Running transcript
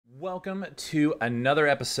Welcome to another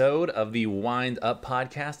episode of the Wind Up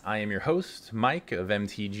Podcast. I am your host, Mike of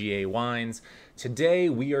MTGA Wines. Today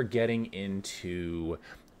we are getting into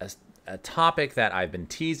a topic that I've been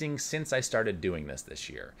teasing since I started doing this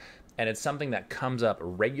year. And it's something that comes up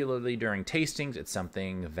regularly during tastings. It's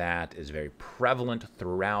something that is very prevalent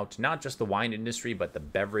throughout not just the wine industry, but the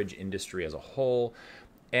beverage industry as a whole.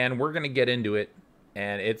 And we're going to get into it,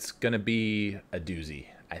 and it's going to be a doozy,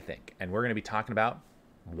 I think. And we're going to be talking about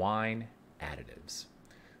wine additives.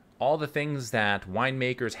 All the things that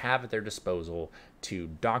winemakers have at their disposal to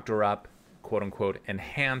doctor up, quote unquote,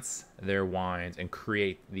 enhance their wines and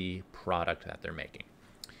create the product that they're making.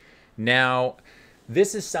 Now,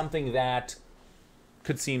 this is something that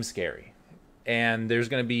could seem scary. And there's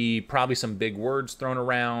going to be probably some big words thrown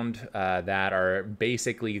around that are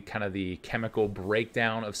basically kind of the chemical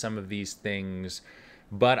breakdown of some of these things.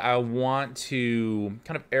 But I want to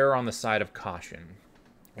kind of err on the side of caution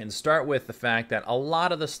and start with the fact that a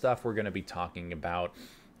lot of the stuff we're going to be talking about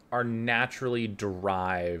are naturally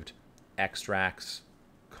derived extracts,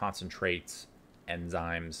 concentrates,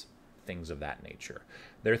 enzymes, things of that nature.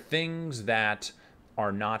 They're things that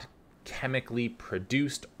are not chemically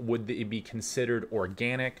produced. Would they be considered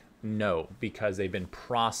organic? No, because they've been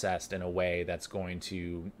processed in a way that's going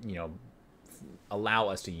to, allow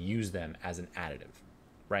us to use them as an additive,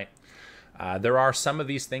 right? There are some of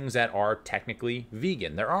these things that are technically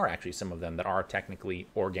vegan. There are actually some of them that are technically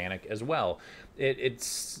organic as well.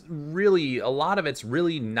 It's really, a lot of it's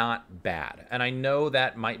really not bad. And I know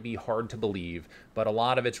that might be hard to believe, but a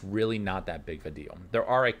lot of it's really not that big of a deal. There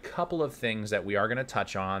are a couple of things that we are going to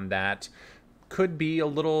touch on that could be a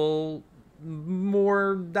little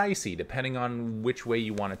more dicey depending on which way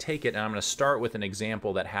you want to take it. And I'm going to start with an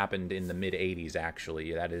example that happened in the mid 80s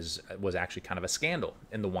actually. That was actually kind of a scandal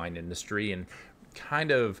in the wine industry and kind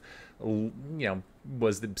of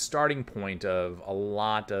was the starting point of a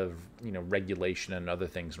lot of regulation and other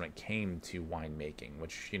things when it came to winemaking,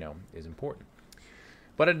 which is important.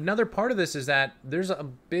 But another part of this is that there's a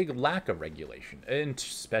big lack of regulation, and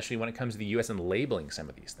especially when it comes to the US and labeling some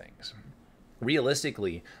of these things.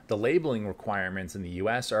 Realistically, the labeling requirements in the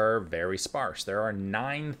US are very sparse. There are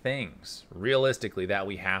 9 things, realistically, that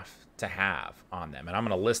we have to have on them. And I'm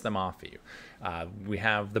going to list them off for you. We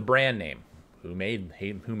have the brand name, who made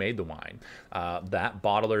the wine, that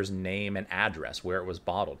bottler's name and address, where it was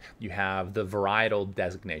bottled. You have the varietal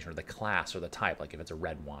designation, or the class, or the type, like if it's a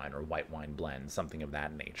red wine or white wine blend, something of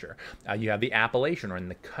that nature. You have the appellation, or in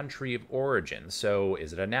the country of origin. So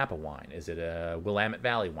is it a Napa wine? Is it a Willamette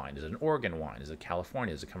Valley wine? Is it an Oregon wine? Is it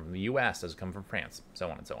California? Does it come from the US? Does it come from France?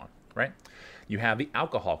 So on and so on, right? You have the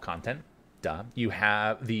alcohol content. Duh. You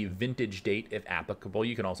have the vintage date, if applicable.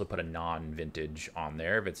 You can also put a non-vintage on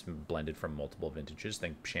there if it's blended from multiple vintages.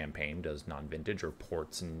 Think champagne does non-vintage, or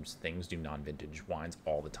ports and things do non-vintage wines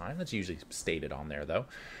all the time. That's usually stated on there, though.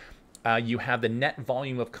 You have the net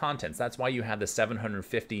volume of contents. That's why you have the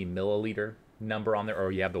 750 milliliter number on there,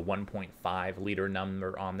 or you have the 1.5 liter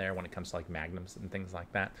number on there when it comes to like magnums and things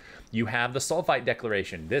like that. You have the sulfite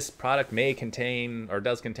declaration. This product may contain or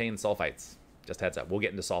does contain sulfites. Just heads up, we'll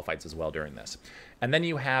get into sulfites as well during this. And then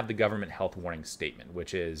you have the government health warning statement,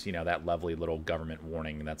 which is, that lovely little government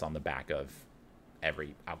warning that's on the back of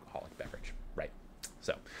every alcoholic beverage, right?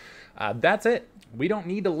 So that's it. We don't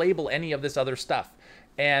need to label any of this other stuff.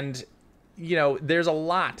 And, there's a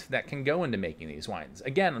lot that can go into making these wines.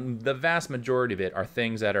 Again, the vast majority of it are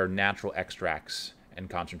things that are natural extracts and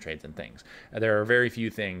concentrates and things. There are very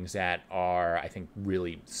few things that are, I think,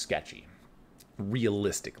 really sketchy,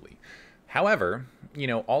 realistically. However,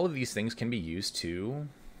 all of these things can be used to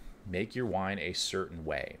make your wine a certain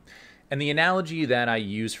way. And the analogy that I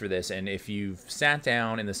use for this, and if you've sat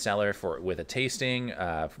down in the cellar with a tasting,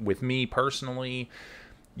 with me personally,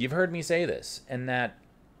 you've heard me say this, and that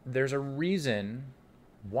there's a reason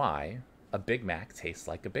why a Big Mac tastes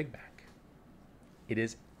like a Big Mac. It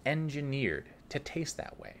is engineered to taste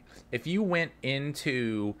that way. If you went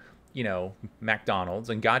into, McDonald's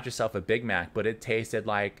and got yourself a Big Mac, but it tasted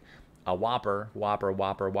like a Whopper,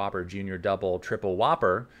 Junior Double, Triple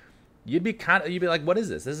Whopper, you'd be like, what is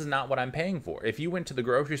this? This is not what I'm paying for. If you went to the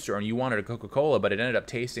grocery store and you wanted a Coca-Cola, but it ended up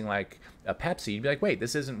tasting like a Pepsi, you'd be like, wait,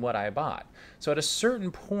 this isn't what I bought. So at a certain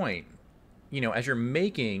point, as you're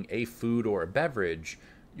making a food or a beverage,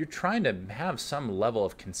 you're trying to have some level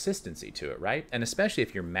of consistency to it, right? And especially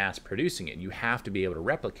if you're mass producing it, you have to be able to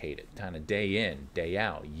replicate it kind of day in, day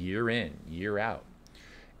out, year in, year out.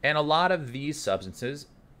 And a lot of these substances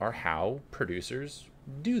are how producers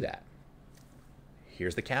do that.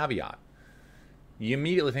 Here's the caveat. you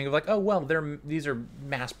immediately think of like, oh, well, these are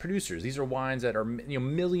mass producers. These are wines that are,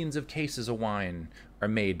 millions of cases of wine are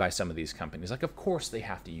made by some of these companies. Like, of course they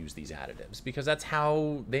have to use these additives because that's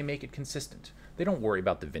how they make it consistent. They don't worry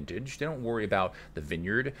about the vintage. They don't worry about the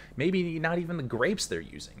vineyard, maybe not even the grapes they're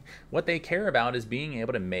using. What they care about is being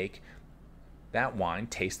able to make that wine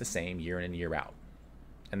taste the same year in and year out.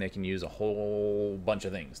 And they can use a whole bunch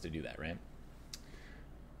of things to do that, right?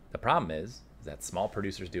 The problem is that small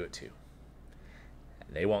producers do it too.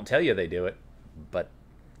 They won't tell you they do it, but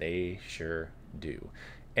they sure do.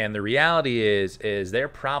 And the reality is they're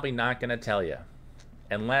probably not going to tell you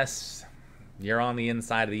unless you're on the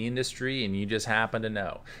inside of the industry and you just happen to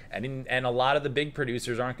know. And a lot of the big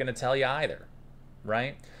producers aren't going to tell you either,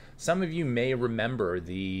 right? Some of you may remember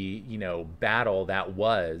the, battle that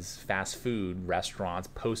was fast food restaurants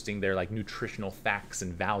posting their like nutritional facts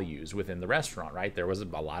and values within the restaurant, right? There was a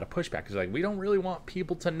lot of pushback. It's like, we don't really want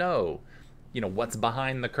people to know, what's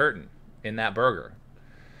behind the curtain in that burger.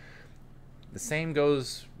 The same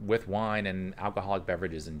goes with wine and alcoholic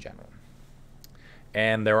beverages in general.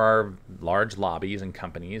 And there are large lobbies and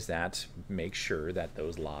companies that make sure that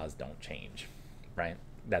those laws don't change, right?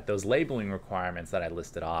 That those labeling requirements that I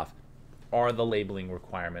listed off are the labeling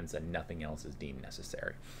requirements and nothing else is deemed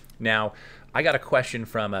necessary. Now, I got a question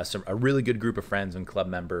from a really good group of friends and club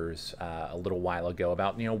members a little while ago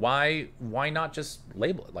about, why not just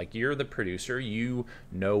label it? Like, you're the producer, you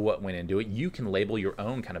know what went into it. You can label your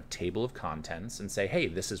own kind of table of contents and say, hey,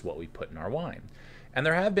 this is what we put in our wine. And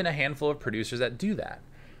there have been a handful of producers that do that.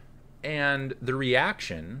 And the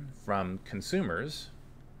reaction from consumers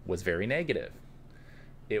was very negative.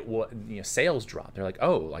 It was, sales dropped. They're like,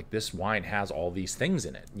 oh, like this wine has all these things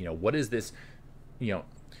in it. What is this,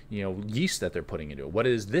 yeast that they're putting into it? What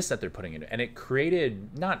is this that they're putting into it? And it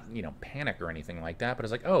created not, panic or anything like that, but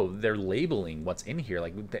it's like, oh, they're labeling what's in here.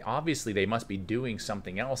 Like, obviously they must be doing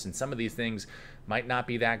something else, and some of these things might not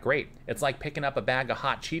be that great. It's like picking up a bag of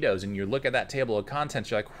hot Cheetos and you look at that table of contents,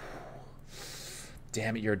 you're like,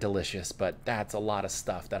 damn it, you're delicious, but that's a lot of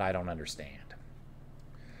stuff that I don't understand.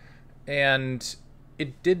 And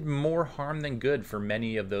it did more harm than good for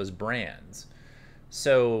many of those brands.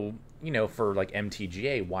 So, for like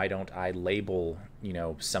MTGA, why don't I label,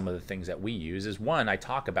 some of the things that we use? Is one, I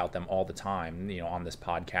talk about them all the time, on this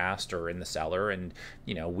podcast or in the cellar. And,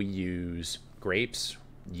 we use grapes,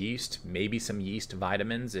 yeast, maybe some yeast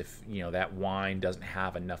vitamins if, that wine doesn't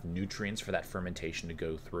have enough nutrients for that fermentation to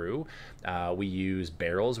go through. We use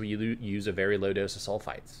barrels. We use a very low dose of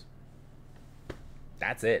sulfites.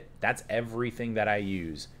 That's it. That's everything that I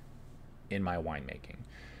use in my winemaking.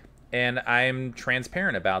 And I'm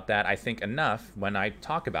transparent about that, I think, enough when I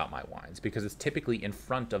talk about my wines, because it's typically in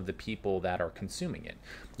front of the people that are consuming it.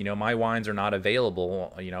 My wines are not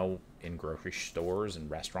available, in grocery stores and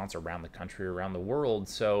restaurants around the country, around the world.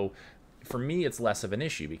 So for me, it's less of an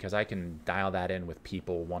issue because I can dial that in with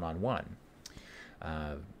people one-on-one.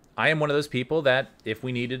 I am one of those people that if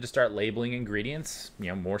we needed to start labeling ingredients,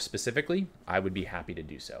 more specifically, I would be happy to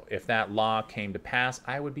do so. If that law came to pass,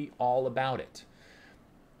 I would be all about it.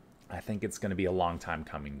 I think it's going to be a long time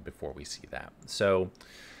coming before we see that. So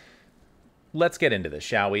let's get into this,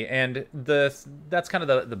 shall we? And that's kind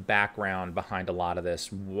of the background behind a lot of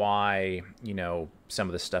this, why, some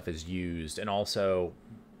of this stuff is used, and also,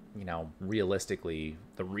 realistically,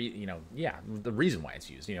 the reason why it's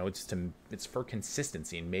used, it's for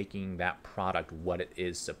consistency in making that product what it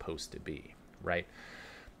is supposed to be, right?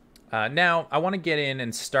 Now, I want to get in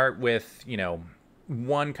and start with,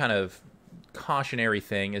 one kind of cautionary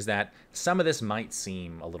thing is that some of this might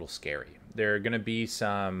seem a little scary. There are going to be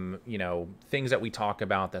some, things that we talk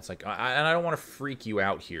about that's like, and I don't want to freak you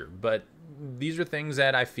out here, but these are things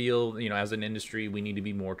that I feel, as an industry, we need to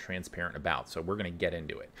be more transparent about. So we're going to get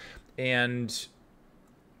into it. And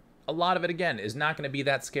a lot of it, again, is not going to be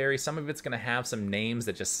that scary. Some of it's going to have some names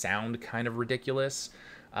that just sound kind of ridiculous.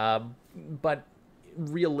 But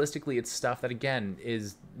realistically, it's stuff that, again,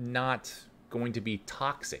 is not going to be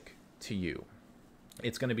toxic to you.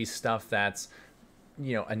 It's going to be stuff that's,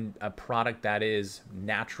 a product that is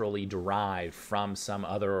naturally derived from some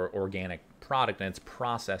other organic product, and it's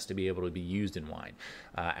processed to be able to be used in wine,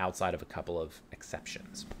 outside of a couple of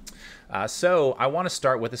exceptions. So I want to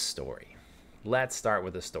start with a story. Let's start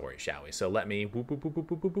with a story, shall we? So let me,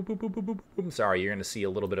 sorry, you're going to see a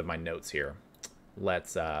little bit of my notes here.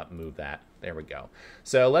 Let's move that. There we go.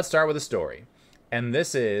 So let's start with a story. And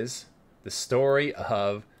this is the story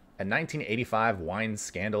of a 1985 wine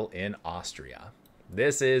scandal in Austria.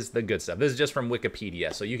 This is the good stuff. This is just from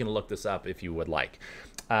Wikipedia, so you can look this up if you would like.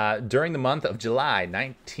 During the month of July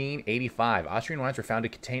 1985, Austrian wines were found to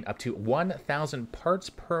contain up to 1,000 parts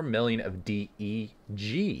per million of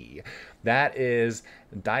DEG. That is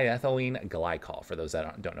diethylene glycol, for those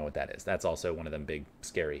that don't know what that is. That's also one of them big,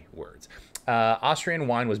 scary words. Austrian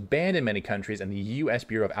wine was banned in many countries, and the U.S.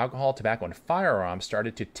 Bureau of Alcohol, Tobacco, and Firearms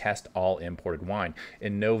started to test all imported wine.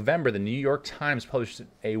 In November, the New York Times published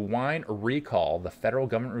a wine recall the federal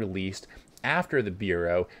government released after the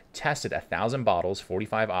Bureau tested 1,000 bottles,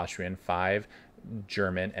 45 Austrian, 5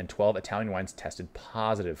 German, and 12 Italian wines tested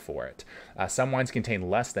positive for it. Some wines contain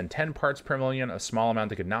less than 10 parts per million, a small amount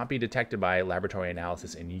that could not be detected by laboratory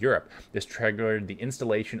analysis in Europe. This triggered the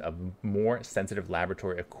installation of more sensitive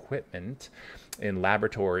laboratory equipment in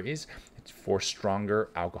laboratories for stronger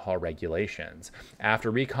alcohol regulations. After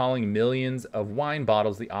recalling millions of wine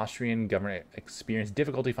bottles, the Austrian government experienced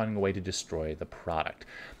difficulty finding a way to destroy the product.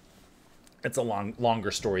 It's a longer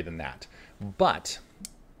story than that. But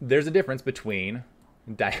there's a difference between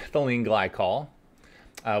diethylene glycol,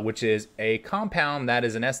 which is a compound that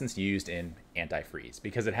is in essence used in antifreeze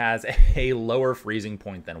because it has a lower freezing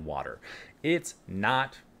point than water. It's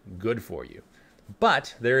not good for you.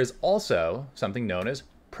 But there is also something known as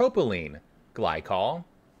propylene glycol.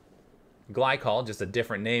 Glycol, just a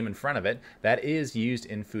different name in front of it, that is used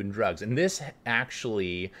in food and drugs. And this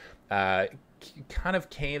actually kind of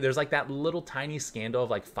came, there's like that little tiny scandal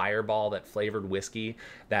of like Fireball, that flavored whiskey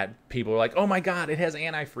that people were like, oh my God, it has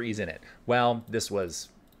antifreeze in it. Well, this was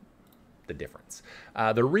the difference.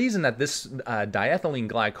 The reason that this diethylene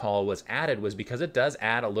glycol was added was because it does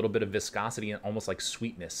add a little bit of viscosity and almost like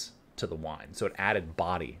sweetness to the wine. So it added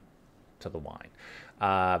body to the wine,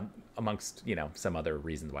 amongst, some other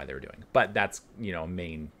reasons why they were doing. But that's, a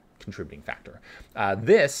main contributing factor.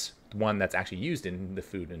 This one that's actually used in the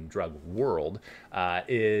food and drug world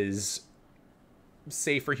is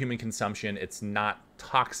safe for human consumption. It's not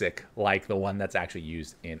toxic like the one that's actually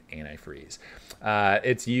used in antifreeze.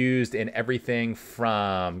 It's used in everything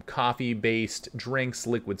from coffee-based drinks,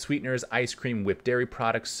 liquid sweeteners, ice cream, whipped dairy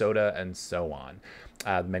products, soda, and so on.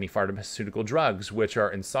 Many pharmaceutical drugs, which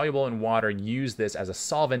are insoluble in water, use this as a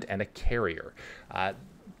solvent and a carrier.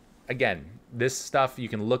 Again, this stuff, you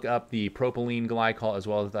can look up the propylene glycol as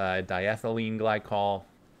well as the diethylene glycol.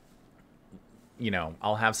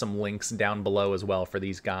 I'll have some links down below as well for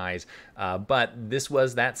these guys. But this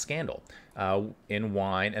was that scandal in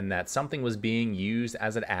wine, and that something was being used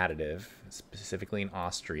as an additive, specifically in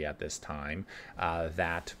Austria at this time,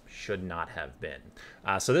 that should not have been.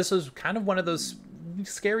 So this was kind of one of those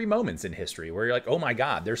scary moments in history where you're like, oh my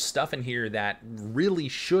God, there's stuff in here that really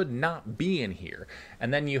should not be in here.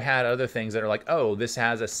 And then you had other things that are like, oh, this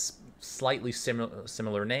has a slightly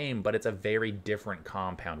similar name, but it's a very different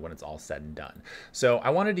compound when it's all said and done. So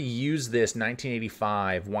I wanted to use this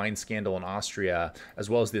 1985 wine scandal in Austria, as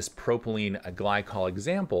well as this propylene glycol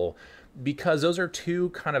example, because those are two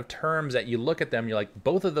kind of terms that you look at them, you're like,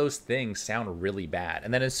 both of those things sound really bad.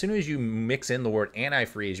 And then as soon as you mix in the word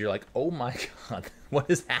antifreeze, you're like, oh my God,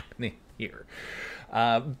 what is happening here?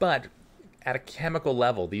 But at a chemical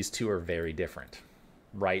level, these two are very different.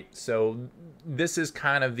 Right, so this is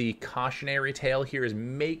kind of the cautionary tale here, is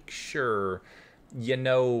make sure you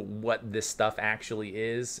know what this stuff actually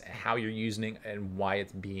is, how you're using it, and why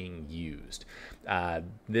it's being used.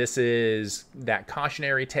 This is that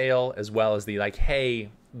cautionary tale, as well as the like, hey,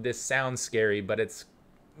 this sounds scary, but it's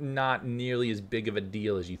not nearly as big of a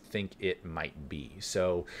deal as you think it might be.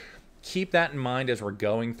 So keep that in mind as we're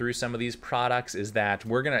going through some of these products, is that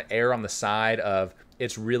we're going to err on the side of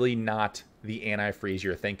it's really not the antifreeze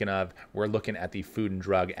you're thinking of. We're looking at the food and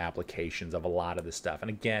drug applications of a lot of this stuff. And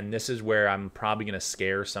again, this is where I'm probably going to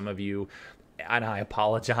scare some of you, and I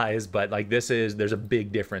apologize, but like there's a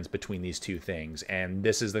big difference between these two things. And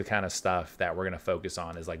this is the kind of stuff that we're going to focus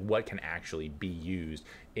on, is like what can actually be used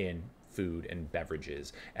in food and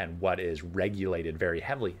beverages, and what is regulated very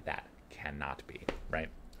heavily that cannot be, right?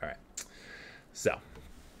 All right. So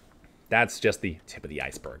that's just the tip of the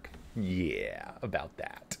iceberg. Yeah, about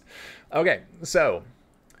that. Okay, so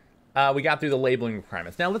we got through the labeling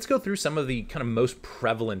requirements. Now let's go through some of the kind of most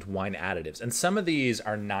prevalent wine additives. And some of these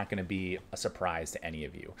are not going to be a surprise to any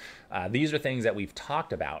of you. These are things that we've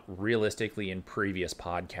talked about realistically in previous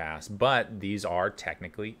podcasts, but these are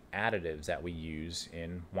technically additives that we use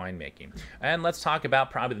in winemaking. And let's talk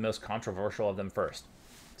about probably the most controversial of them first.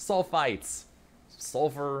 Sulfites.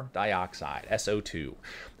 Sulfur dioxide, SO2.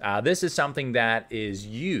 This is something that is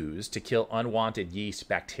used to kill unwanted yeast,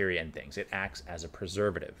 bacteria, and things. It acts as a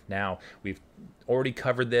preservative. Now, we've already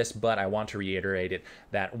covered this, but I want to reiterate it,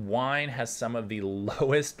 that wine has some of the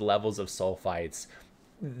lowest levels of sulfites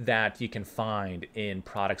that you can find in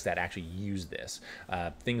products that actually use this.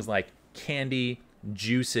 Things like candy,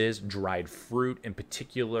 juices, dried fruit, in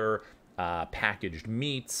particular, packaged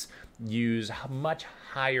meats, use much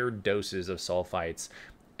higher doses of sulfites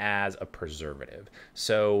as a preservative.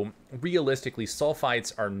 So realistically,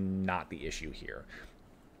 sulfites are not the issue here.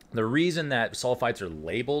 The reason that sulfites are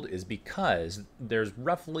labeled is because there's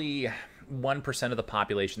roughly 1% of the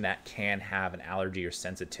population that can have an allergy or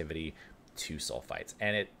sensitivity to sulfites,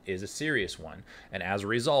 and it is a serious one. And as a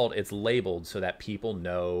result, it's labeled so that people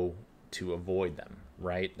know to avoid them,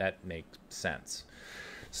 right? That makes sense.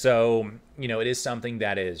 So, you know, it is something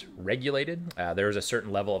that is regulated. There's a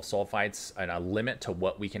certain level of sulfites and a limit to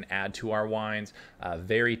what we can add to our wines.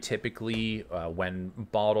 Very typically, when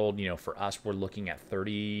bottled, you know, for us, we're looking at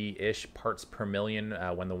 30-ish parts per million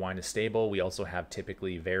when the wine is stable. We also have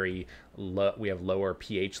typically we have lower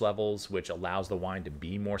pH levels, which allows the wine to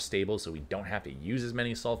be more stable, so we don't have to use as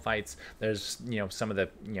many sulfites. There's, you know, some of the,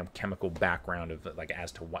 you know, chemical background of, like,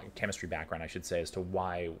 as to why, chemistry background, I should say, as to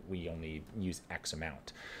why we only use X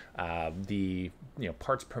amount. The, you know,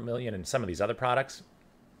 parts per million in some of these other products,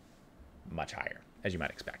 much higher, as you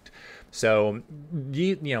might expect. So,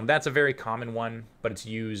 you know, that's a very common one, but it's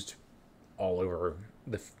used all over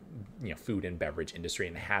the, you know, food and beverage industry,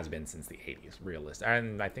 and has been since the 80s, realistic,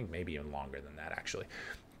 and I think maybe even longer than that, actually.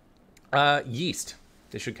 Yeast.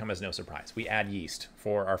 This should come as no surprise. We add yeast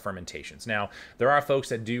for our fermentations. Now, there are folks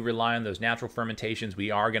that do rely on those natural fermentations.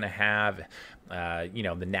 We are going to have, you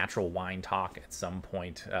know, the natural wine talk at some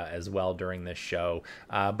point as well during this show.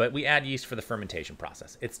 But we add yeast for the fermentation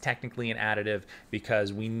process. It's technically an additive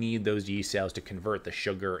because we need those yeast cells to convert the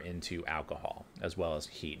sugar into alcohol, as well as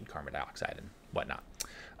heat and carbon dioxide and whatnot.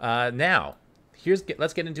 Now,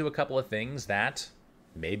 let's get into a couple of things that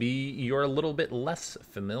maybe you're a little bit less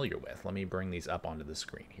familiar with. Let me bring these up onto the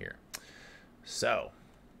screen here. So,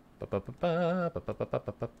 oh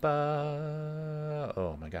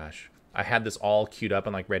my gosh. I had this all queued up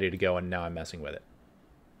and like ready to go, and now I'm messing with it.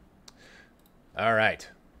 All right.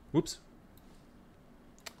 Whoops.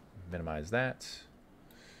 Minimize that.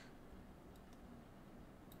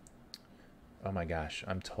 Oh my gosh,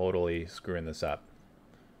 I'm totally screwing this up.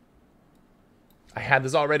 I had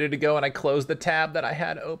this all ready to go, and I closed the tab that I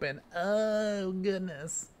had open. Oh,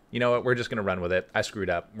 goodness. You know what? We're just going to run with it. I screwed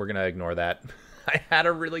up. We're going to ignore that. I had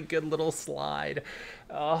a really good little slide.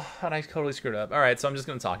 Oh, and I totally screwed up. All right, so I'm just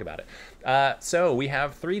going to talk about it. So we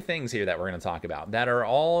have 3 things here that we're going to talk about that are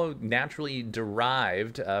all naturally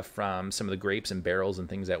derived from some of the grapes and barrels and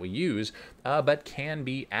things that we use, but can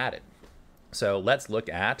be added. So let's look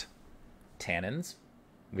at tannins.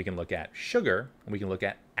 We can look at sugar. And we can look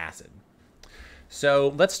at acid.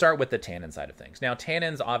 So let's start with the tannin side of things. Now,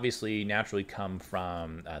 tannins obviously naturally come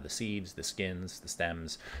from the seeds, the skins, the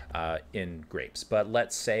stems in grapes. But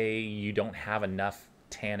let's say you don't have enough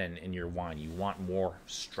tannin in your wine. You want more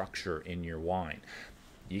structure in your wine.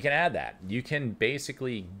 You can add that. You can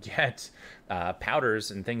basically get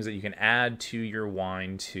powders and things that you can add to your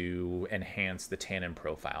wine to enhance the tannin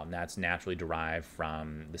profile, and that's naturally derived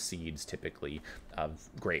from the seeds, typically, of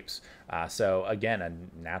grapes. So again, a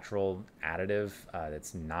natural additive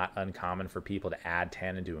that's not uncommon for people to add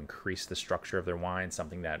tannin to increase the structure of their wine,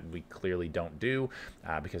 something that we clearly don't do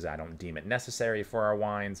because I don't deem it necessary for our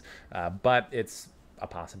wines, but it's a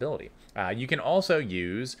possibility. You can also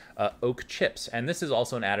use oak chips, and this is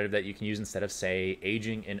also an additive that you can use instead of, say,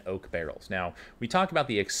 aging in oak barrels. Now, we talk about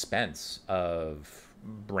the expense of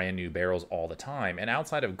brand new barrels all the time, and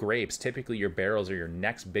outside of grapes, typically your barrels are your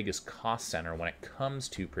next biggest cost center when it comes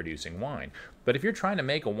to producing wine. But if you're trying to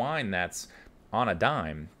make a wine that's on a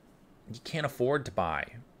dime, you can't afford to buy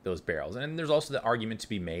those barrels. And there's also the argument to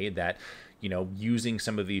be made that, you know, using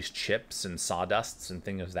some of these chips and sawdusts and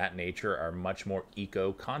things of that nature are much more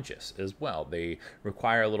eco-conscious as well. They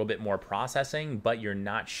require a little bit more processing, but you're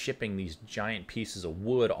not shipping these giant pieces of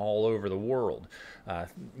wood all over the world.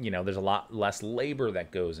 You know, there's a lot less labor that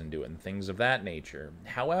goes into it and things of that nature.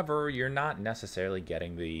 However, you're not necessarily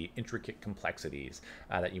getting the intricate complexities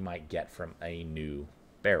that you might get from a new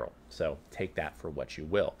barrel. So take that for what you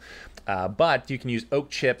will. But you can use oak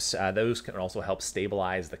chips. Those can also help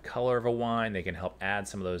stabilize the color of a wine. They can help add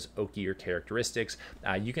some of those oakier characteristics.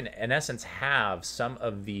 You can, in essence, have some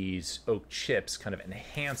of these oak chips kind of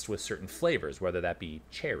enhanced with certain flavors, whether that be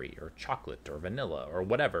cherry or chocolate or vanilla or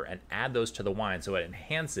whatever, and add those to the wine so it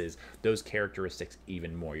enhances those characteristics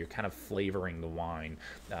even more. You're kind of flavoring the wine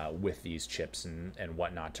with these chips and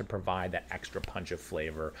whatnot to provide that extra punch of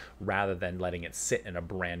flavor rather than letting it sit in a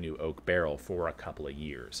brand new oak barrel for a couple of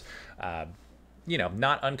years. you know,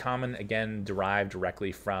 not uncommon, again, derived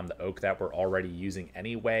directly from the oak that we're already using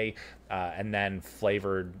anyway, and then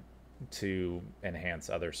flavored to enhance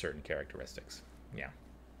other certain characteristics. Yeah,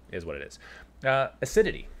 is what it is.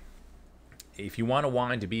 Acidity. If you want a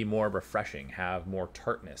wine to be more refreshing, have more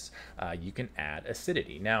tartness, you can add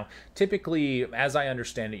acidity. Now, typically, as I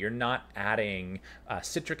understand it, you're not adding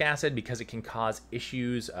citric acid because it can cause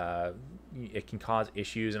issues. And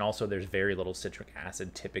also there's very little citric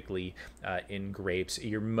acid typically in grapes.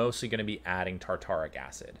 You're mostly going to be adding tartaric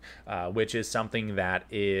acid, which is something that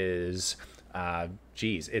is...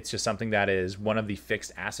 it's just something that is one of the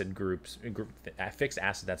fixed acid fixed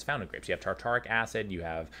acid that's found in grapes. You have tartaric acid, you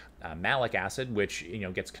have malic acid, which, you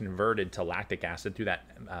know, gets converted to lactic acid through that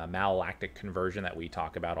malolactic conversion that we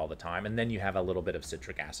talk about all the time, and then you have a little bit of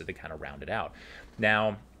citric acid to kind of round it out.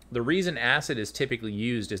 Now, the reason acid is typically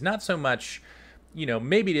used is not so much, you know,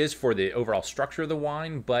 maybe it is for the overall structure of the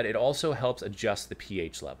wine, but it also helps adjust the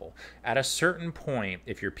pH level. At a certain point,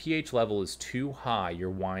 if your pH level is too high, your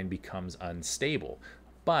wine becomes unstable.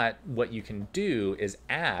 But what you can do is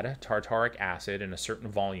add tartaric acid in a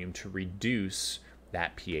certain volume to reduce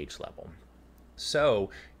that pH level. So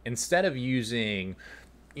instead of using,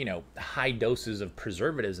 you know, high doses of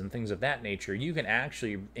preservatives and things of that nature, you can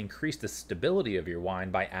actually increase the stability of your wine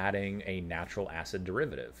by adding a natural acid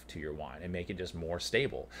derivative to your wine and make it just more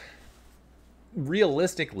stable.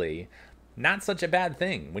 Realistically, not such a bad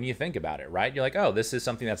thing when you think about it, right? You're like, oh, this is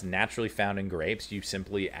something that's naturally found in grapes. You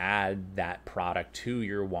simply add that product to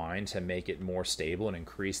your wine to make it more stable and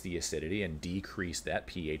increase the acidity and decrease that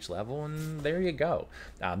pH level, and there you go.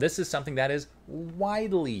 This is something that is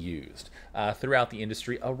widely used throughout the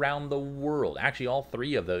industry around the world. Actually, all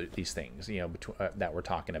three of these things, you know, that we're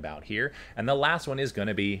talking about here. And the last one is going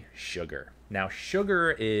to be sugar. Now,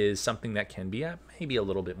 sugar is something that can be maybe a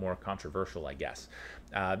little bit more controversial, I guess.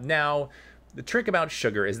 Now, the trick about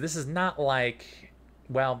sugar is this is not like,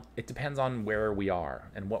 well, it depends on where we are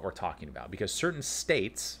and what we're talking about, because certain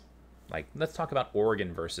states, like let's talk about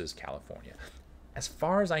Oregon versus California. As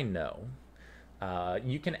far as I know,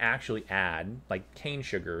 you can actually add like cane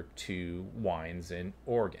sugar to wines in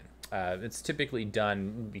Oregon. It's typically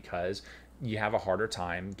done because you have a harder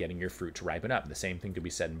time getting your fruit to ripen up. The same thing could be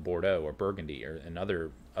said in Bordeaux or Burgundy or in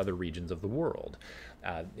other regions of the world.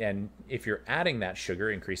 And if you're adding that sugar,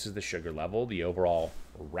 increases the sugar level, the overall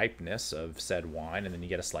ripeness of said wine, and then you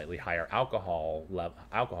get a slightly higher alcohol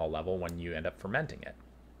level when you end up fermenting it.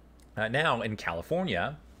 Now, in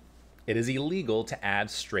California, it is illegal to add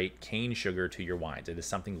straight cane sugar to your wines. It is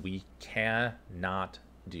something we cannot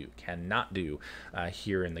do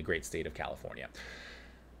here in the great state of California.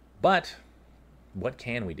 But what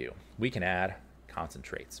can we do? We can add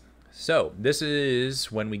concentrates. So this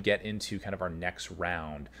is when we get into kind of our next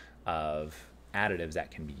round of additives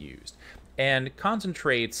that can be used. And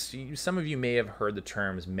concentrates, some of you may have heard the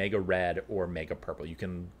terms mega red or mega purple. You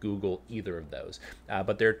can Google either of those.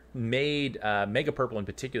 But they're made, mega purple in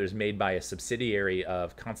particular is made by a subsidiary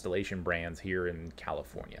of Constellation Brands here in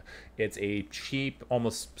California. It's a cheap,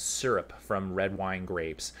 almost syrup from red wine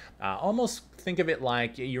grapes. Almost think of it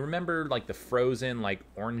like, you remember like the frozen like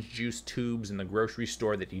orange juice tubes in the grocery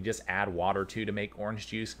store that you just add water to make orange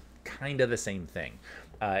juice? Kind of the same thing.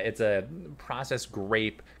 It's a processed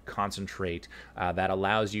grape concentrate that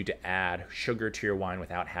allows you to add sugar to your wine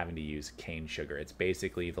without having to use cane sugar. It's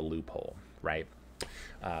basically the loophole, right?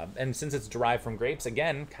 And since it's derived from grapes,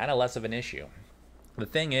 again, kind of less of an issue. The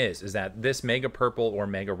thing is that this mega purple or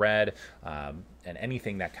mega red and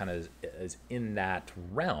anything that kind of is in that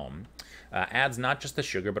realm adds not just the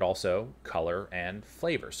sugar, but also color and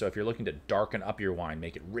flavor. So if you're looking to darken up your wine,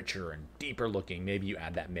 make it richer and deeper looking, maybe you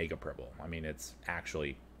add that mega purple. I mean, it's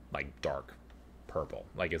actually like dark purple,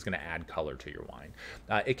 like it's going to add color to your wine.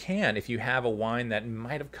 It can, if you have a wine that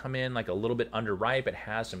might have come in like a little bit underripe, it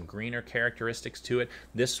has some greener characteristics to it,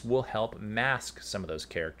 this will help mask some of those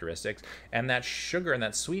characteristics, and that sugar and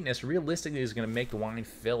that sweetness realistically is going to make the wine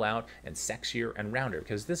fill out and sexier and rounder,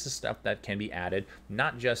 because this is stuff that can be added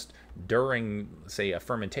not just during, say, a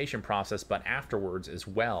fermentation process, but afterwards as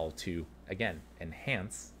well to, again,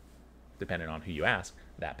 enhance, depending on who you ask,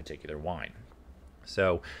 that particular wine.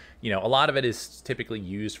 So, you know, a lot of it is typically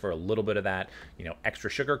used for a little bit of that, you know,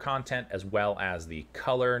 extra sugar content as well as the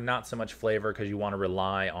color, not so much flavor, because you want to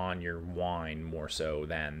rely on your wine more so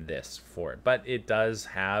than this for it. But it does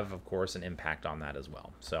have, of course, an impact on that as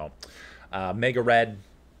well. So, mega red,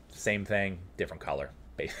 same thing, different color,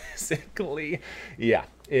 basically. Yeah,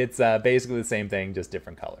 it's basically the same thing, just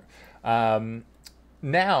different color.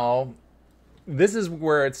 Now, this is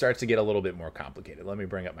where it starts to get a little bit more complicated. Let me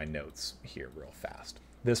bring up my notes here real fast.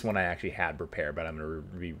 This one I actually had prepared, but I'm going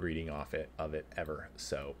to be reading off of it ever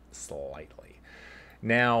so slightly.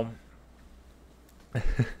 Now,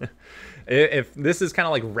 if this is kind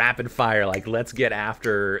of like rapid fire, like let's get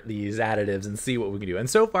after these additives and see what we can do. And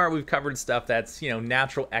so far we've covered stuff that's,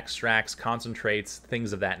 natural extracts, concentrates,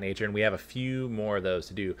 things of that nature, and we have a few more of those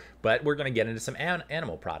to do, but we're going to get into some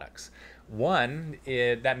animal products. One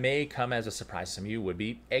that may come as a surprise to some of you would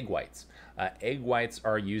be egg whites. Egg whites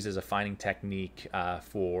are used as a fining technique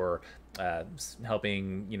for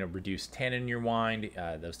helping reduce tannin in your wine.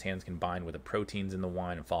 Those tannins can bind with the proteins in the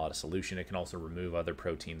wine and fall out of solution. It can also remove other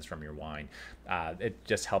proteins from your wine. It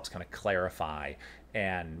just helps kind of clarify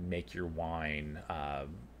and make your wine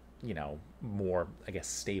more, I guess,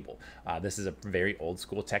 stable. This is a very old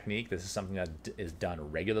school technique. This is something that is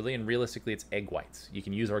done regularly, and realistically it's egg whites. You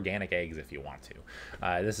can use organic eggs if you want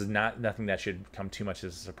to. This is nothing that should come too much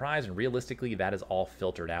as a surprise, and realistically that is all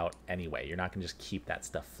filtered out anyway. You're not going to just keep that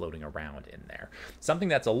stuff floating around in there. Something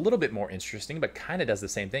that's a little bit more interesting but kind of does the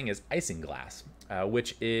same thing is isinglass,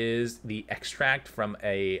 which is the extract from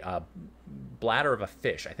a bladder of a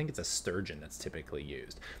fish. I think it's a sturgeon that's typically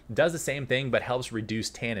used. Does the same thing but helps reduce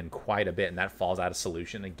tannin quite a bit, and that falls out of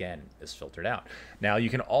solution, again, is filtered out. Now you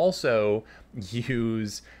can also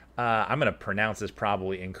use I'm going to pronounce this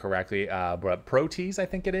probably incorrectly, but protease, I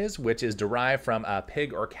think it is, which is derived from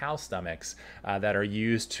pig or cow stomachs that are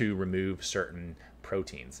used to remove certain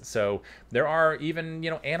proteins. So there are even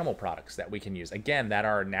animal products that we can use, again, that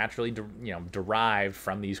are naturally derived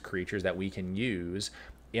from these creatures that we can use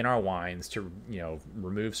in our wines to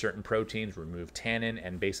remove certain proteins, remove tannin,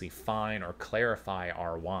 and basically fine or clarify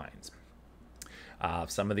our wines.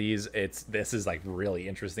 Some of these, this is like really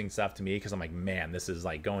interesting stuff to me, because I'm like, man, this is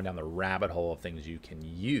like going down the rabbit hole of things you can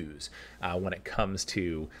use when it comes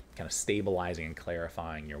to kind of stabilizing and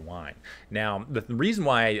clarifying your wine. Now, the reason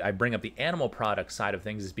why I bring up the animal product side of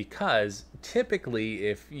things is because typically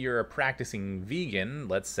if you're a practicing vegan,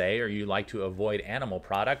 let's say, or you like to avoid animal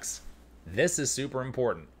products, this is super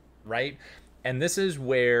important, right? And this is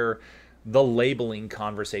where the labeling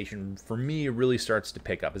conversation for me really starts to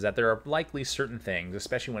pick up, is that there are likely certain things,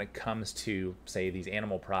 especially when it comes to, say, these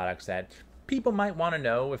animal products, that people might want to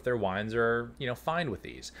know if their wines are, fine with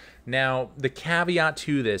these. Now, the caveat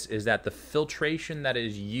to this is that the filtration that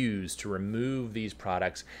is used to remove these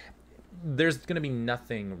products, there's going to be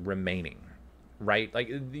nothing remaining, right?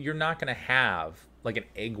 Like, you're not going to have like an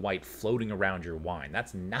egg white floating around your wine.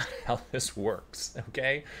 That's not how this works,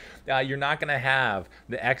 okay? You're not going to have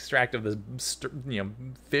the extract of the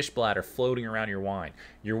fish bladder floating around your wine.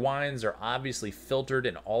 Your wines are obviously filtered,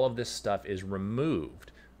 and all of this stuff is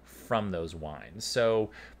removed from those wines.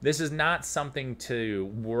 So this is not something to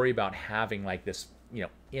worry about having like this,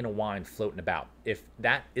 in a wine floating about. If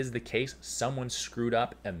that is the case, someone screwed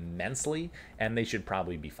up immensely, and they should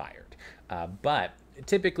probably be fired. But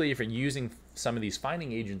typically, if you're using some of these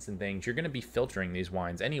fining agents and things, you're going to be filtering these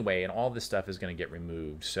wines anyway, and all this stuff is going to get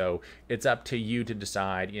removed. So it's up to you to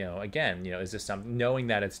decide, again, is this something, knowing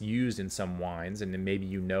that it's used in some wines, and then maybe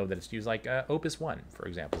that it's used, like Opus One, for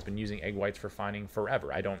example, has been using egg whites for fining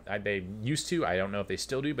forever. They used to, I don't know if they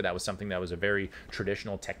still do, but that was something that was a very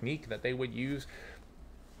traditional technique that they would use.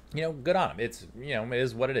 Good on them. It's, it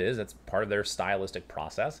is what it is. It's part of their stylistic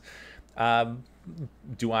process.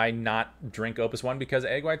 Do I not drink Opus One because of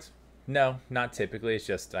egg whites? No, not typically. It's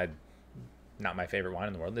just not my favorite wine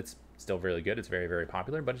in the world. It's still really good. It's very, very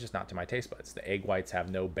popular, but it's just not to my taste buds. The egg whites have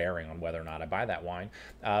no bearing on whether or not I buy that wine.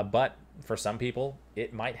 But for some people,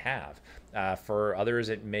 it might have. For others,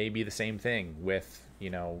 it may be the same thing with,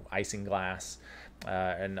 isinglass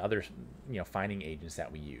and other, fining agents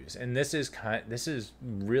that we use. And this is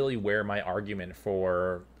really where my argument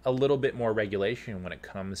for a little bit more regulation when it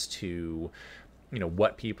comes to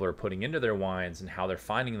what people are putting into their wines and how they're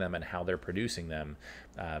finding them and how they're producing them,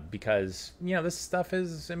 because this stuff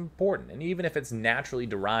is important. And even if it's naturally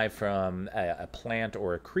derived from a plant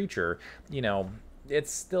or a creature,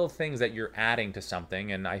 it's still things that you're adding to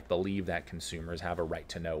something, and I believe that consumers have a right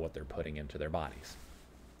to know what they're putting into their bodies.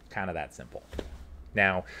 Kind of that simple.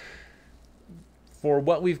 Now, for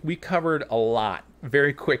what we covered a lot,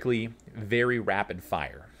 very quickly, very rapid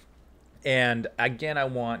fire. And again, I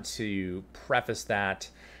want to preface that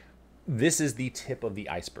this is the tip of the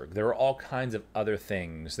iceberg. There are all kinds of other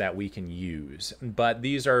things that we can use, but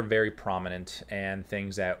these are very prominent and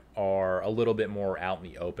things that are a little bit more out in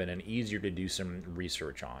the open and easier to do some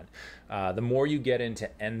research on. The more you get into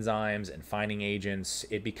enzymes and fining agents,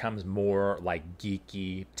 it becomes more like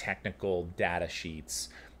geeky, technical data sheets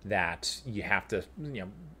that you have to,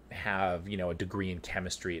 have, you know, a degree in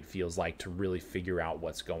chemistry, it feels like, to really figure out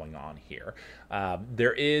what's going on here.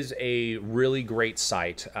 There is a really great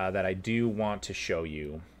site that I do want to show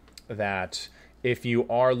you, that if you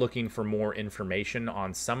are looking for more information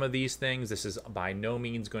on some of these things, this is by no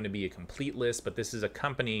means going to be a complete list, but this is a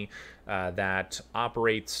company that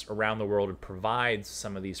operates around the world and provides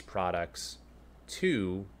some of these products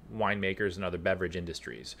to winemakers and other beverage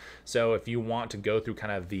industries. So if you want to go through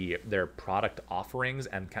kind of their product offerings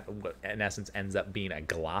and kind of what in essence ends up being a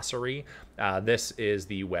glossary, this is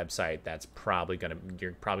the website that's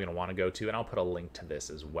you're probably gonna want to go to, and I'll put a link to this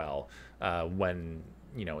as well when,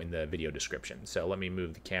 you know, in the video description. So let me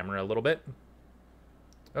move the camera a little bit.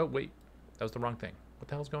 Oh wait, that was the wrong thing. What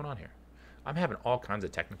the hell's going on here? I'm having all kinds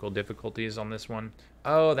of technical difficulties on this one.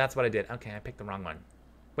 Oh, that's what I did. Okay, I picked the wrong one.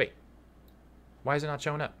 Wait, why is it not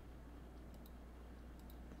showing up?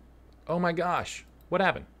 Oh my gosh, what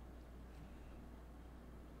happened?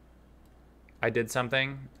 I did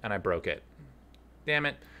something and I broke it. Damn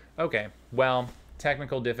it. Okay, well,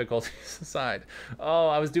 technical difficulties aside. Oh,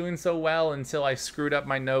 I was doing so well until I screwed up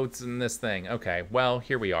my notes in this thing. Okay, well,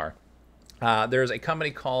 here we are. There's a company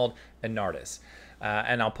called Enartis.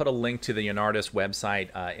 And I'll put a link to the Enartis website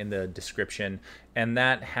in the description. And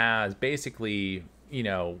that has basically, you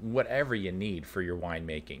know, whatever you need for your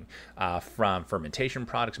winemaking, from fermentation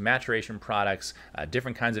products, maturation products,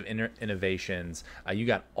 different kinds of innovations. You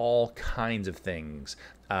got all kinds of things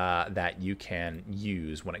that you can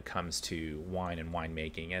use when it comes to wine and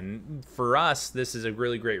winemaking. And for us, this is a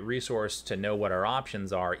really great resource to know what our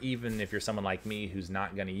options are, even if you're someone like me who's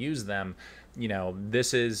not going to use them. You know,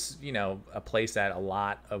 this is, you know, a place that a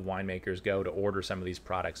lot of winemakers go to order some of these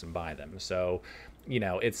products and buy them. So, you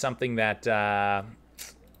know, it's something that,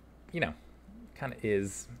 you know, kind of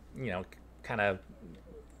is, you know, kind of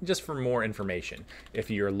just for more information if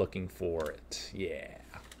you're looking for it. Yeah.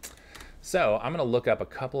 So I'm going to look up a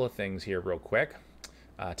couple of things here real quick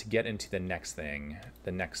to get into the next thing,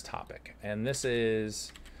 the next topic. And this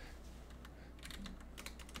is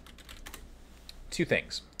two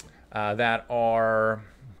things that are,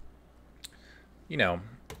 you know,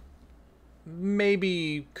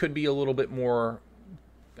 maybe could be a little bit more,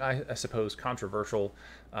 I suppose, controversial,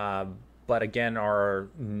 but again,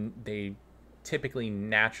 they typically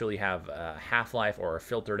naturally have a half-life or are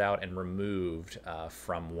filtered out and removed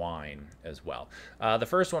from wine as well. The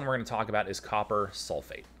first one we're going to talk about is copper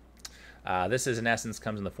sulfate. This is, in essence,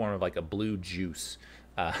 comes in the form of like a blue juice.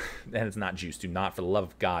 And it's not juice. Do not, for the love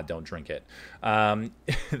of God, don't drink it.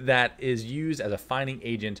 That is used as a fining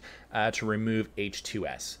agent to remove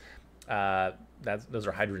H2S. Those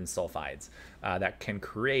are hydrogen sulfides that can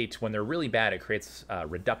create, when they're really bad, it creates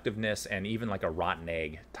reductiveness and even like a rotten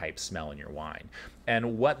egg type smell in your wine.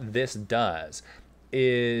 And what this does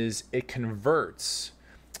is it converts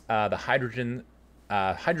the hydrogen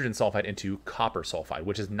sulfide into copper sulfide,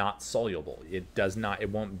 which is not soluble. It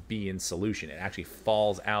won't be in solution. It actually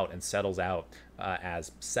falls out and settles out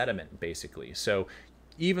as sediment, basically. So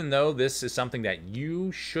even though this is something that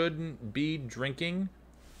you shouldn't be drinking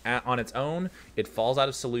on its own, it falls out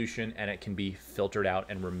of solution and it can be filtered out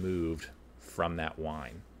and removed from that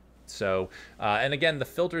wine. So, and again, the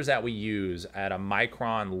filters that we use at a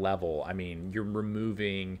micron level, I mean, you're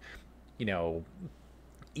removing, you know,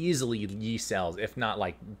 easily yeast cells, if not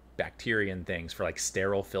like bacteria and things, for like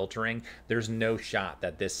sterile filtering. There's no shot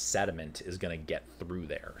that this sediment is going to get through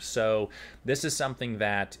there. So this is something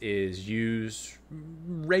that is used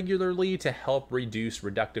regularly to help reduce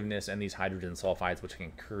reductiveness and these hydrogen sulfides, which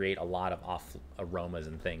can create a lot of off aromas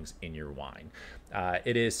and things in your wine.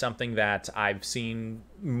 It is something that I've seen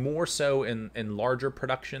more so in larger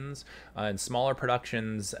productions. In smaller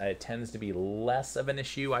productions, it tends to be less of an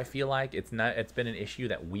issue, I feel like. It's been an issue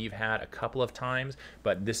that we've had a couple of times,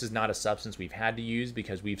 but this is not a substance we've had to use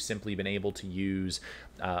because we've simply been able to use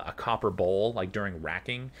a copper bowl like during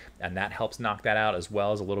racking, and that helps knock that out, as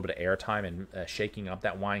well as a little bit of airtime, and shaking up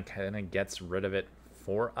that wine kind of gets rid of it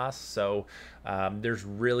for us. So there's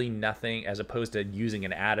really nothing, as opposed to using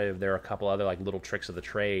an additive, there are a couple other like little tricks of the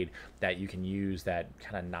trade that you can use that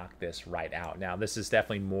kind of knock this right out. Now this is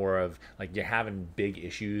definitely more of like, you're having big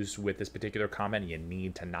issues with this particular comment, you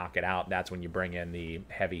need to knock it out. That's when you bring in the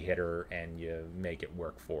heavy hitter and you make it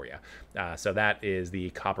work for you. So that is the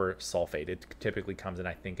copper sulfate. It typically comes in,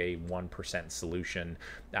 I think, a 1% solution,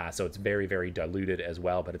 so it's very, very diluted as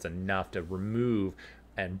well, but it's enough to remove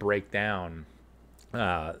and break down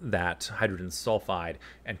that hydrogen sulfide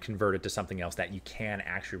and convert it to something else that you can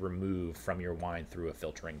actually remove from your wine through a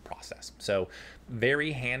filtering process. So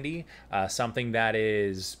very handy, something that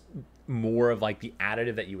is more of like the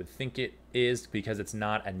additive that you would think it is, because it's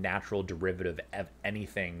not a natural derivative of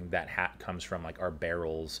anything that comes from like our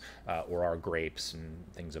barrels or our grapes and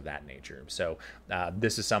things of that nature. So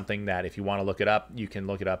this is something that if you want to look it up, you can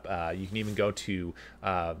look it up. You can even go to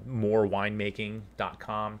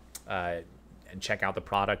morewinemaking.com and check out the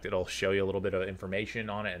product. It'll show you a little bit of information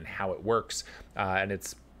on it and how it works. And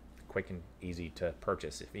it's quick and easy to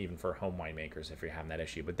purchase, even for home winemakers if you're having that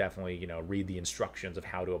issue. But definitely, you know, read the instructions of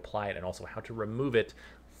how to apply it and also how to remove it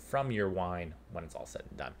from your wine when it's all said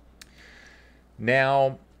and done.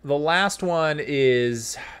 Now, the last one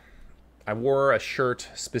is, I wore a shirt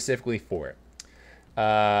specifically for it.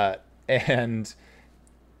 And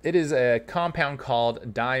it is a compound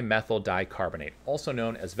called dimethyl dicarbonate, also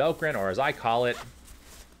known as Velcorin, or as I call it,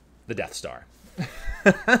 the Death Star.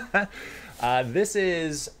 This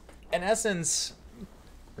is, in essence,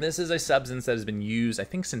 this is a substance that has been used, I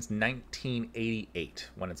think, since 1988,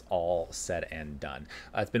 when it's all said and done.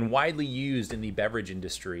 It's been widely used in the beverage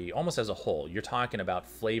industry almost as a whole. You're talking about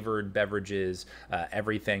flavored beverages,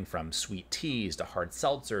 everything from sweet teas to hard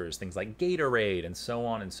seltzers, things like Gatorade, and so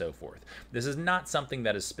on and so forth. This is not something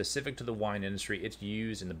that is specific to the wine industry. It's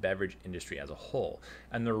used in the beverage industry as a whole.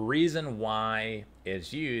 And the reason why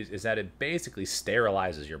it's used is that it basically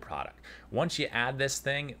sterilizes your product. Once you add this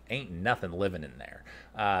thing, ain't nothing living in there.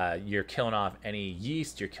 You're killing off any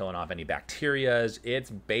yeast, you're killing off any bacterias.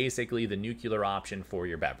 It's basically the nuclear option for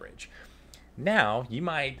your beverage. Now, you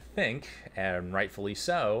might think, and rightfully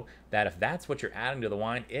so, that if that's what you're adding to the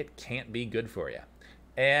wine, it can't be good for you.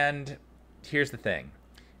 And here's the thing.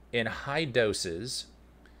 In high doses,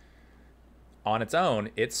 on its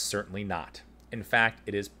own, it's certainly not. In fact,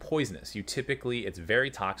 it is poisonous. It's very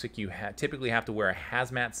toxic. You typically have to wear a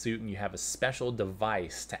hazmat suit, and you have a special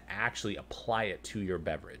device to actually apply it to your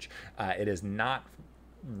beverage. It is not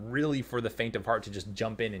really for the faint of heart to just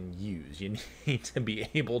jump in and use. You need to be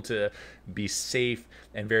able to be safe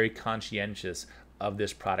and very conscientious of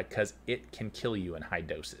this product, because it can kill you in high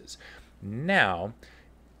doses. Now,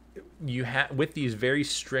 you have, with these very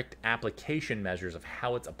strict application measures of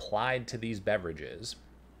how it's applied to these beverages,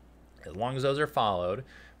 as long as those are followed,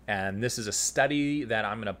 and this is a study that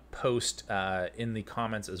I'm going to post in the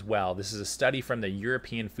comments as well. This is a study from the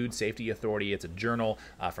European Food Safety Authority. It's a journal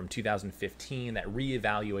from 2015 that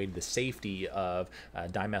reevaluated the safety of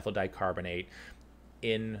dimethyl dicarbonate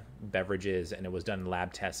in beverages, and it was done in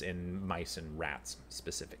lab tests in mice and rats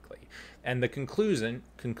specifically. And the conclusion,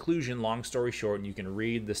 long story short, and you can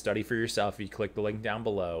read the study for yourself if you click the link down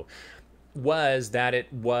below, was that it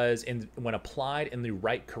was, when applied in the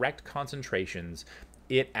correct concentrations,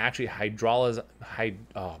 it actually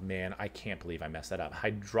oh man, I can't believe I messed that up.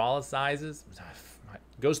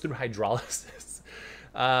 Goes through hydrolysis.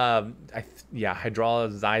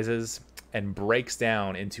 Hydrolyzes and breaks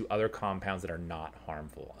down into other compounds that are not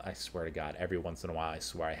harmful. I swear to God, every once in a while, I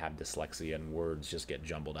swear I have dyslexia and words just get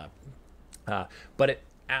jumbled up. But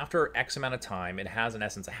after X amount of time, it has in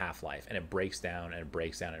essence a half-life, and it breaks down and it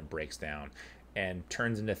breaks down and it breaks down and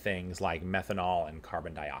turns into things like methanol and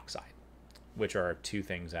carbon dioxide, which are two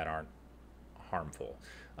things that aren't harmful,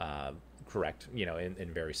 correct,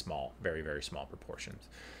 in very small, very, very small proportions.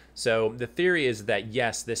 So the theory is that,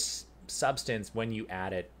 yes, this substance, when you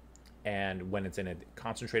add it and when it's in a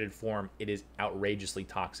concentrated form, it is outrageously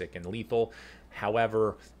toxic and lethal.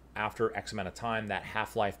 However, after X amount of time, that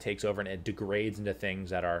half-life takes over and it degrades into things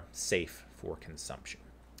that are safe for consumption.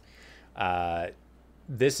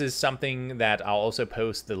 This is something that I'll also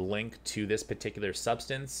post the link to this particular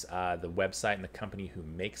substance, the website and the company who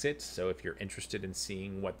makes it. So if you're interested in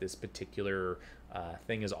seeing what this particular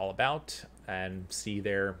thing is all about and see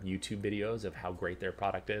their YouTube videos of how great their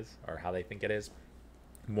product is or how they think it is,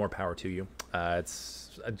 more power to you.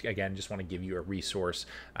 It's, again, just want to give you a resource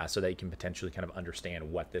so that you can potentially kind of understand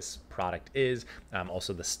what this product is.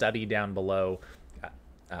 Also the study down below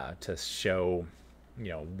to show,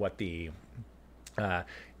 what the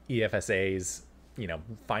EFSA's,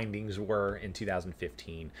 findings were in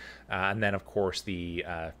 2015. And then of course the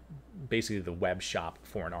basically the web shop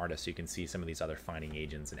for Enartis, so you can see some of these other finding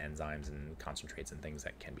agents and enzymes and concentrates and things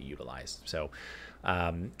that can be utilized. So,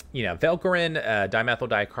 Velcorin, dimethyl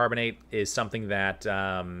dicarbonate is something that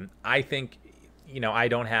I think,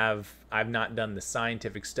 I've not done the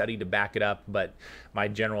scientific study to back it up, but my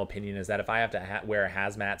general opinion is that if I have to wear a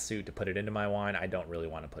hazmat suit to put it into my wine, I don't really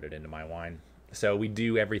want to put it into my wine. So we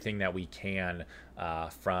do everything that we can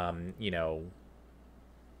from,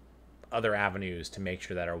 other avenues to make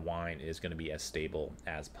sure that our wine is going to be as stable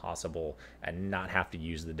as possible and not have to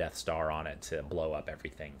use the Death Star on it to blow up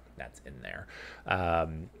everything that's in there.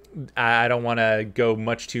 I don't want to go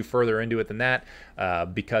much too further into it than that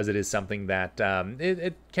because it is something that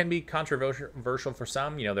it can be controversial for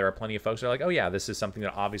some. You know, there are plenty of folks that are like, oh yeah, this is something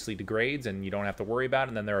that obviously degrades and you don't have to worry about it.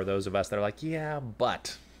 And then there are those of us that are like, yeah,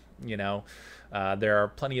 but, you know, there are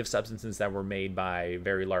plenty of substances that were made by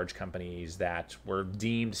very large companies that were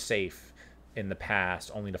deemed safe in the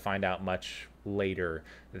past, only to find out much later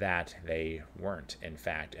that they weren't, in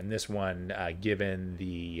fact. And this one, given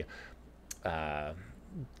the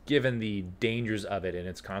dangers of it in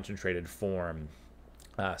its concentrated form,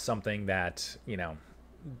 something that, you know,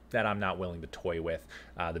 that I'm not willing to toy with.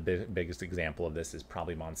 The biggest example of this is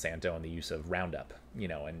probably Monsanto and the use of Roundup, you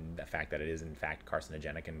know, and the fact that it is in fact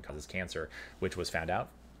carcinogenic and causes cancer, which was found out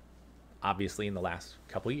obviously in the last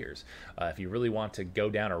couple years. If you really want to go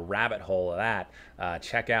down a rabbit hole of that,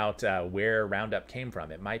 check out where Roundup came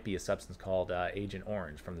from. It might be a substance called Agent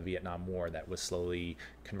Orange from the Vietnam War that was slowly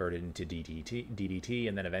converted into DDT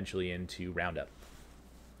and then eventually into Roundup.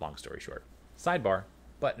 Long story short. Sidebar,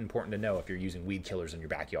 but important to know if you're using weed killers in your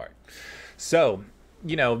backyard. So,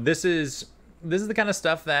 you know, this is the kind of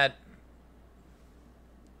stuff that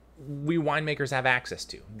we winemakers have access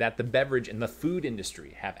to, that the beverage and the food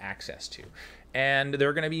industry have access to. And there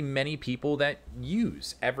are going to be many people that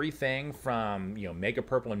use everything from, you know, Mega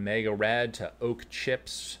Purple and Mega Red to oak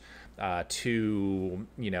chips to,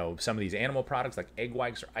 you know, some of these animal products like egg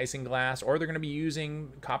whites or isinglass, or they're going to be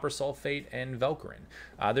using copper sulfate and Velcorin.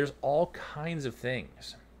 There's all kinds of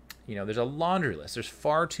things. You know, there's a laundry list. There's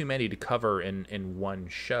far too many to cover in one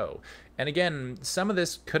show. And again, some of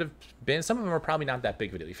this could have been, some of them are probably not that big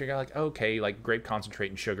of a deal. You figure out like, okay, like grape concentrate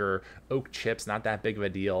and sugar, oak chips, not that big of a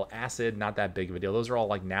deal. Acid, not that big of a deal. Those are all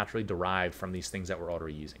like naturally derived from these things that we're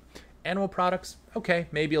already using. Animal products, okay,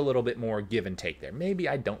 maybe a little bit more give and take there. Maybe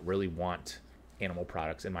I don't really want animal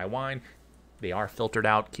products in my wine. They are filtered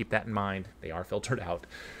out. Keep that in mind. They are filtered out.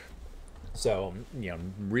 So, you know,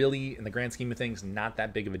 really, in the grand scheme of things, not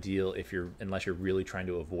that big of a deal unless you're really trying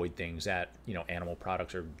to avoid things that, you know, animal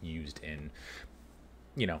products are used in.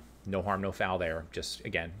 You know, no harm, no foul there. Just,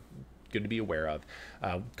 again, good to be aware of.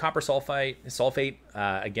 Copper sulfate,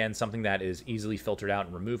 again, something that is easily filtered out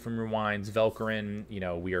and removed from your wines. Velcorin, you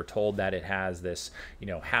know, we are told that it has this, you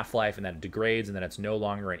know, half-life and that it degrades and that it's no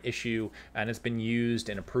longer an issue. And it's been used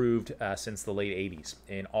and approved since the late 80s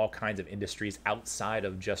in all kinds of industries outside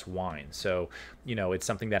of just wine. So, you know, it's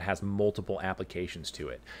something that has multiple applications to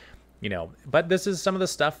it. You know, but this is some of the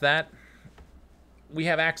stuff that we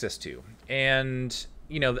have access to. And,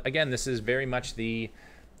 you know, again, this is very much the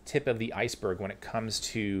tip of the iceberg when it comes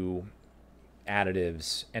to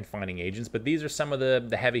additives and finding agents, but these are some of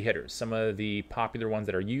the heavy hitters, some of the popular ones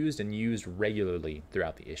that are used and used regularly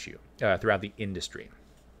throughout the industry.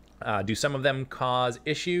 Do some of them cause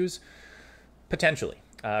issues? Potentially.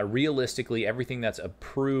 Realistically, everything that's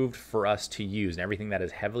approved for us to use and everything that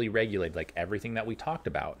is heavily regulated, like everything that we talked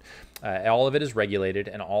about, all of it is regulated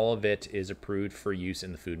and all of it is approved for use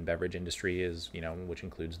in the food and beverage industry, is, you know, which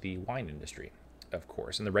includes the wine industry, of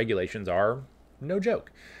course, and the regulations are no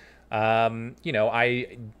joke. You know,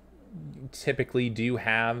 I typically do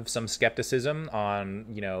have some skepticism on,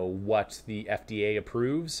 you know, what the FDA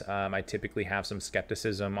approves. I typically have some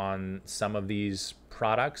skepticism on some of these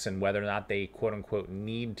products and whether or not they quote unquote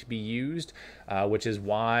need to be used, which is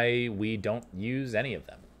why we don't use any of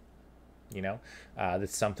them. You know,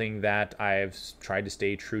 that's something that I've tried to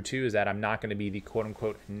stay true to, is that I'm not going to be the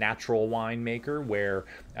quote-unquote natural winemaker where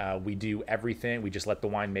we do everything, we just let the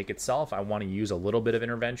wine make itself. I want to use a little bit of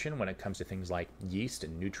intervention when it comes to things like yeast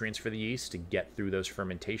and nutrients for the yeast to get through those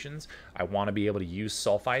fermentations. I want to be able to use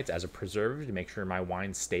sulfites as a preservative to make sure my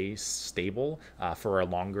wine stays stable for a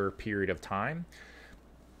longer period of time.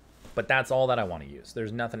 But that's all that I want to use.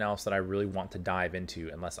 There's nothing else that I really want to dive into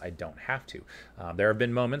unless I don't have to. There have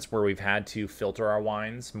been moments where we've had to filter our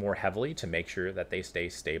wines more heavily to make sure that they stay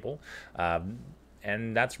stable.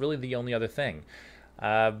 And that's really the only other thing.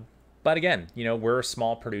 But again, you know, we're a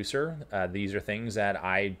small producer. These are things that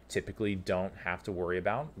I typically don't have to worry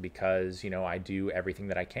about because, you know, I do everything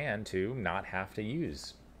that I can to not have to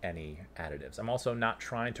use any additives. I'm also not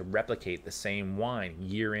trying to replicate the same wine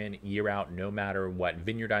year in, year out, no matter what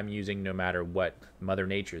vineyard I'm using, no matter what Mother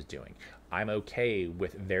Nature is doing. I'm okay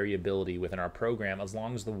with variability within our program as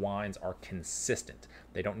long as the wines are consistent.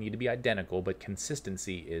 They don't need to be identical, but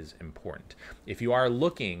consistency is important. If you are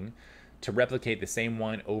looking to replicate the same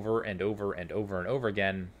wine over and over and over and over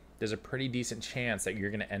again, there's a pretty decent chance that you're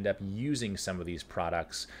going to end up using some of these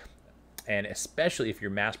products And especially if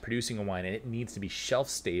you're mass producing a wine and it needs to be shelf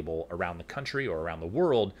stable around the country or around the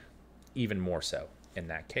world, even more so in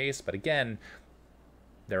that case. But again,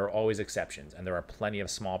 there are always exceptions, and there are plenty of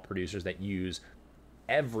small producers that use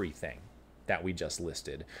everything that we just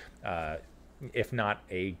listed, if not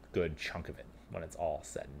a good chunk of it when it's all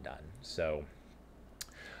said and done. So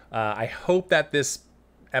I hope that this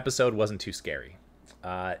episode wasn't too scary.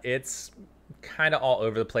 It's kind of all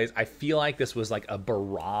over the place. I feel like this was like a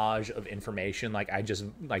barrage of information. Like I just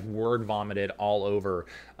like word vomited all over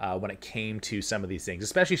when it came to some of these things,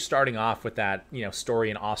 especially starting off with that, you know, story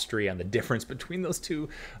in Austria and the difference between those two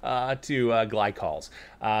glycols.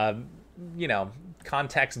 You know,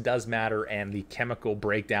 context does matter, and the chemical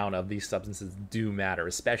breakdown of these substances do matter,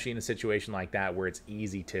 especially in a situation like that where it's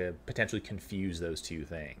easy to potentially confuse those two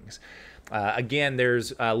things. Again,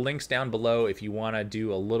 there's links down below if you want to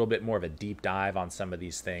do a little bit more of a deep dive on some of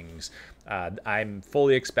these things. I'm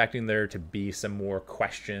fully expecting there to be some more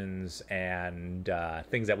questions and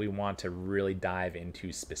things that we want to really dive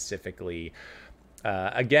into specifically.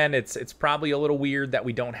 Again, it's probably a little weird that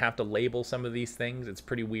we don't have to label some of these things. It's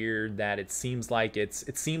pretty weird that it seems like it's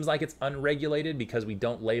unregulated because we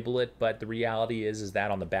don't label it, but the reality is that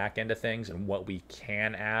on the back end of things and what we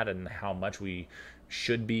can add and how much we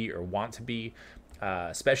should be or want to be,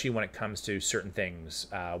 especially when it comes to certain things,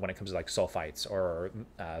 when it comes to like sulfites or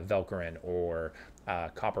Velcorin or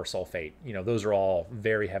copper sulfate, you know, those are all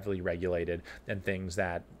very heavily regulated and things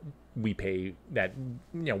that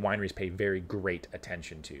wineries pay very great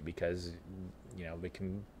attention to, because, you know, it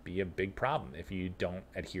can be a big problem if you don't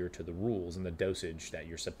adhere to the rules and the dosage that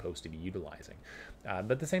you're supposed to be utilizing.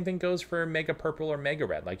 But the same thing goes for mega purple or mega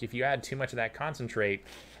red. Like if you add too much of that concentrate,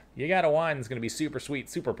 you got a wine that's going to be super sweet,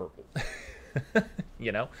 super purple.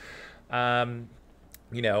 You know,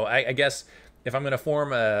 I guess if I'm going to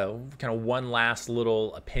form a kind of one last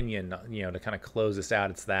little opinion, you know, to kind of close this out,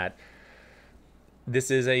 it's that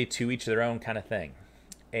this is a to each their own kind of thing.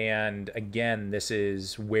 And again, this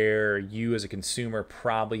is where you as a consumer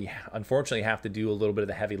probably, unfortunately, have to do a little bit of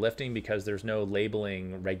the heavy lifting, because there's no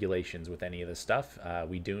labeling regulations with any of this stuff.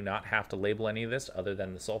 We do not have to label any of this other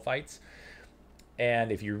than the sulfites.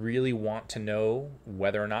 And if you really want to know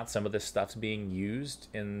whether or not some of this stuff's being used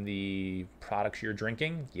in the products you're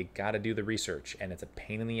drinking, you got to do the research. And it's a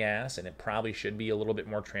pain in the ass, and it probably should be a little bit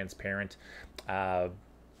more transparent, but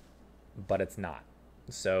it's not.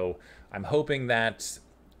 So I'm hoping that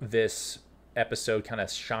this episode kind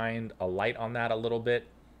of shined a light on that a little bit.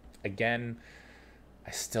 Again,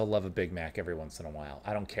 I still love a Big Mac every once in a while.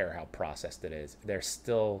 I don't care how processed it is. They're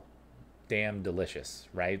still damn delicious,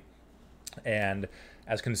 right? And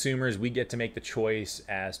as consumers, we get to make the choice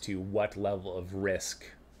as to what level of risk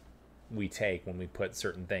we take when we put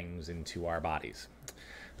certain things into our bodies.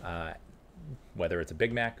 Whether it's a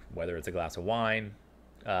Big Mac, whether it's a glass of wine,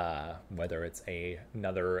 whether it's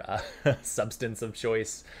another substance of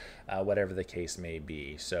choice, whatever the case may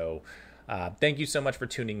be. So thank you so much for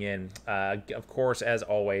tuning in. Of course, as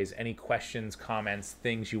always, any questions, comments,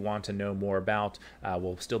 things you want to know more about,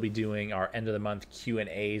 we'll still be doing our end of the month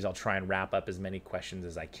Q&As. I'll try and wrap up as many questions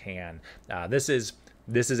as I can. This is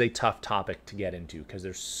a tough topic to get into because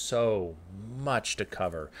there's so much to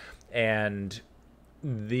cover, and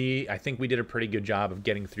I think we did a pretty good job of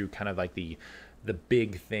getting through kind of like the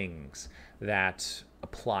big things that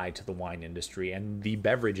apply to the wine industry and the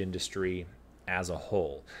beverage industry as a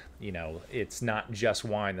whole. You know, it's not just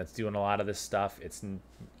wine that's doing a lot of this stuff. It's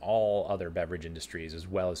all other beverage industries as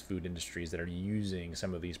well as food industries that are using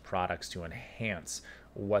some of these products to enhance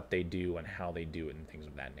what they do and how they do it and things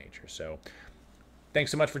of that nature. So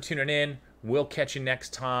thanks so much for tuning in. We'll catch you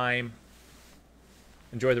next time.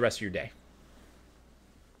 Enjoy the rest of your day.